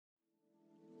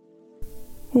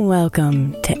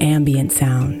Welcome to Ambient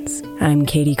Sounds. I'm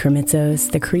Katie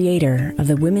Kremitzos, the creator of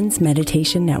the Women's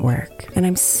Meditation Network, and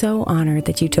I'm so honored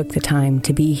that you took the time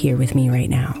to be here with me right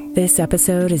now. This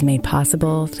episode is made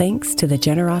possible thanks to the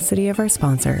generosity of our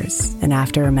sponsors, and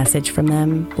after a message from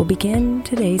them, we'll begin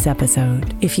today's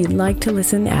episode. If you'd like to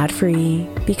listen ad-free,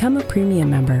 become a premium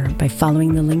member by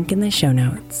following the link in the show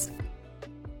notes.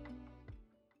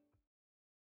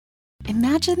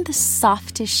 Imagine the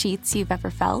softest sheets you've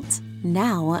ever felt.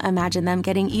 Now imagine them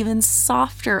getting even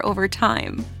softer over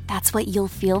time. That's what you'll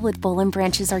feel with Boll &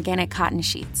 Branch's organic cotton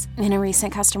sheets. In a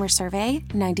recent customer survey,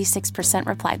 96%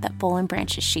 replied that Boll &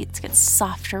 Branch's sheets get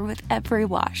softer with every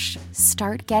wash.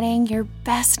 Start getting your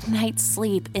best night's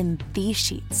sleep in these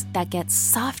sheets that get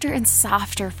softer and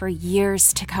softer for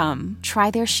years to come.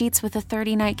 Try their sheets with a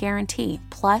 30-night guarantee,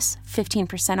 plus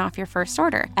 15% off your first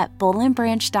order at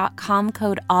bollandbranch.com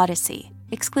code Odyssey.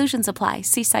 Exclusions apply.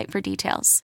 See site for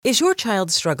details. Is your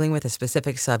child struggling with a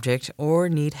specific subject or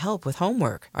need help with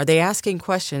homework? Are they asking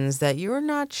questions that you're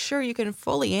not sure you can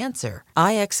fully answer?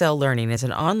 IXL Learning is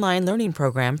an online learning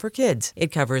program for kids.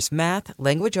 It covers math,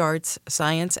 language arts,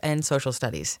 science, and social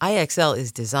studies. IXL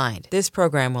is designed. This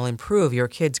program will improve your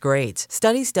kids' grades.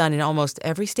 Studies done in almost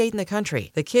every state in the country.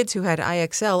 The kids who had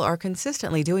IXL are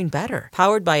consistently doing better.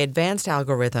 Powered by advanced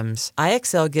algorithms,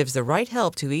 IXL gives the right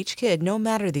help to each kid no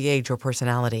matter the age or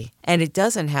personality. And it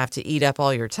doesn't have to eat up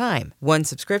all your time. One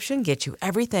subscription gets you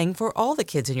everything for all the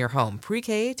kids in your home,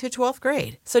 pre-K to 12th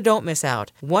grade. So don't miss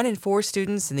out. 1 in 4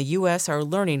 students in the U.S. are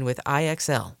learning with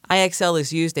IXL. IXL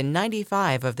is used in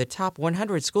 95 of the top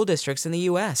 100 school districts in the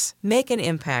U.S. Make an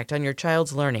impact on your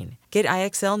child's learning. Get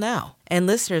IXL now. And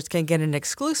listeners can get an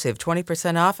exclusive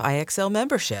 20% off IXL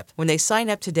membership when they sign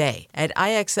up today at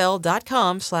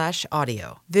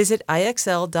IXL.com/audio. Visit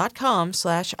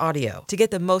IXL.com/audio to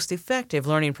get the most effective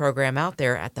learning program out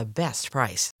there at the best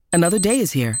price. Another day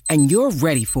is here, and you're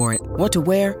ready for it. What to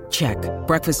wear? Check.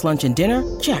 Breakfast, lunch, and dinner?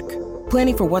 Check.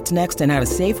 Planning for what's next and how to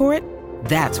save for it?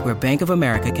 That's where Bank of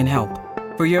America can help.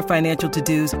 For your financial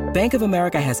to-dos, Bank of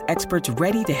America has experts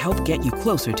ready to help get you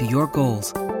closer to your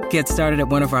goals. Get started at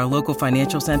one of our local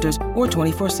financial centers or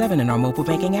 24/7 in our mobile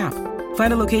banking app.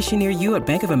 Find a location near you at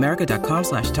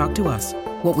bankofamerica.com/talktous.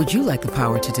 What would you like the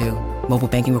power to do? Mobile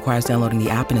banking requires downloading the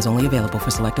app and is only available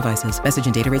for select devices. Message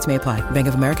and data rates may apply. Bank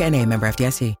of America N.A., member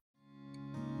FDIC.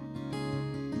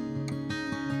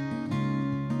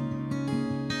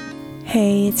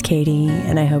 Hey, it's Katie,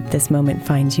 and I hope this moment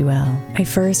finds you well. I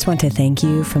first want to thank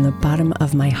you from the bottom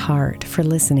of my heart for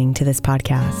listening to this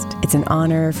podcast. It's an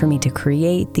honor for me to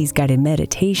create these guided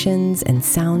meditations and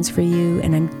sounds for you,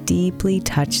 and I'm deeply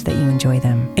touched that you enjoy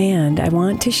them. And I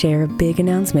want to share a big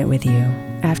announcement with you.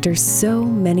 After so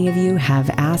many of you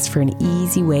have asked for an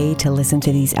easy way to listen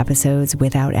to these episodes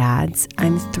without ads,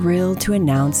 I'm thrilled to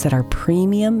announce that our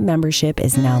premium membership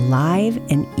is now live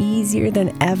and easier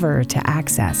than ever to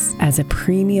access. As a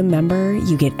premium member,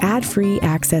 you get ad-free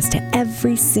access to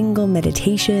every single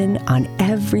meditation on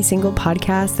every single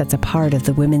podcast that's a part of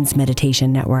the Women's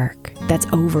Meditation Network. That's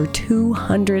over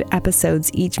 200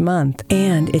 episodes each month.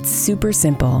 And it's super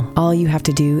simple. All you have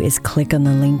to do is click on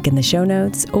the link in the show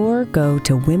notes or go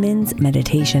to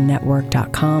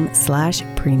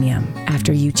womensmeditationnetwork.com/premium.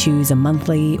 After you choose a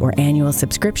monthly or annual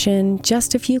subscription,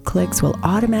 just a few clicks will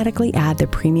automatically add the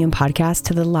premium podcast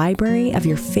to the library of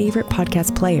your favorite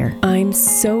podcast player. I'm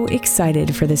so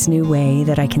excited for this new way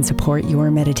that I can support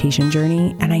your meditation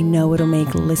journey, and I know it'll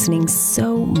make listening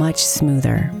so much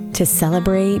smoother. To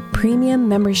celebrate, premium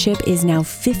membership is now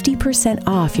 50%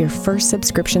 off your first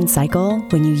subscription cycle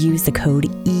when you use the code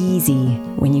EASY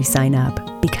when you sign up,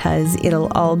 because it'll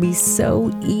all be so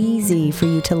easy for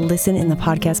you to listen in the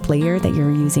podcast player that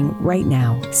you're using right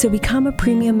now. So become a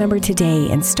premium member today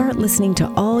and start listening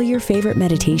to all your favorite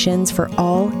meditations for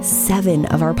all 7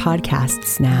 of our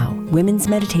podcasts now.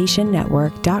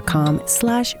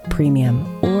 womensmeditationnetwork.com/premium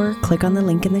or click on the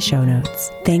link in the show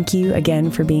notes. Thank you again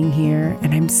for being here,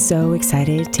 and I'm so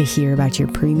excited to hear about your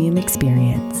premium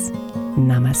experience.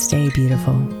 Namaste,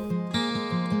 beautiful.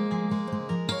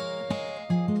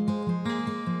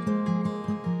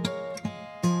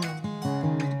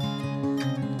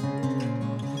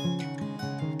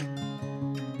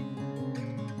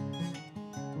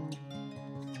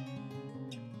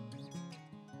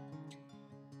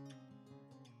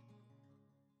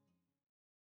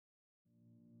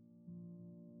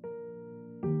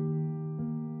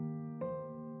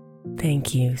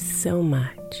 Thank you so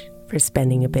much for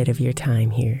spending a bit of your time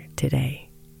here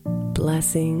today.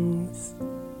 Blessings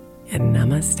and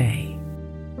namaste.